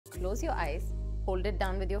close your eyes, hold it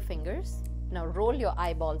down with your fingers. Now roll your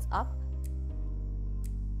eyeballs up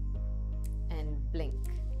and blink.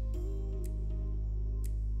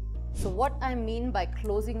 So what I mean by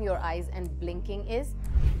closing your eyes and blinking is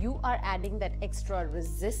you are adding that extra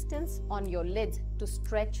resistance on your lids to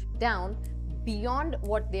stretch down beyond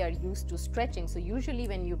what they are used to stretching. So usually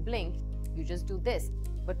when you blink, you just do this.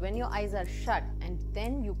 But when your eyes are shut and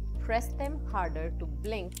then you press them harder to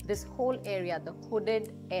blink, this whole area, the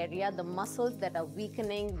hooded area, the muscles that are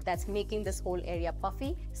weakening, that's making this whole area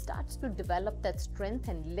puffy, starts to develop that strength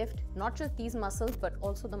and lift not just these muscles but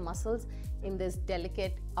also the muscles in this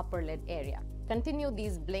delicate upper lid area. Continue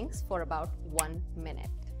these blinks for about 1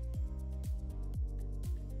 minute.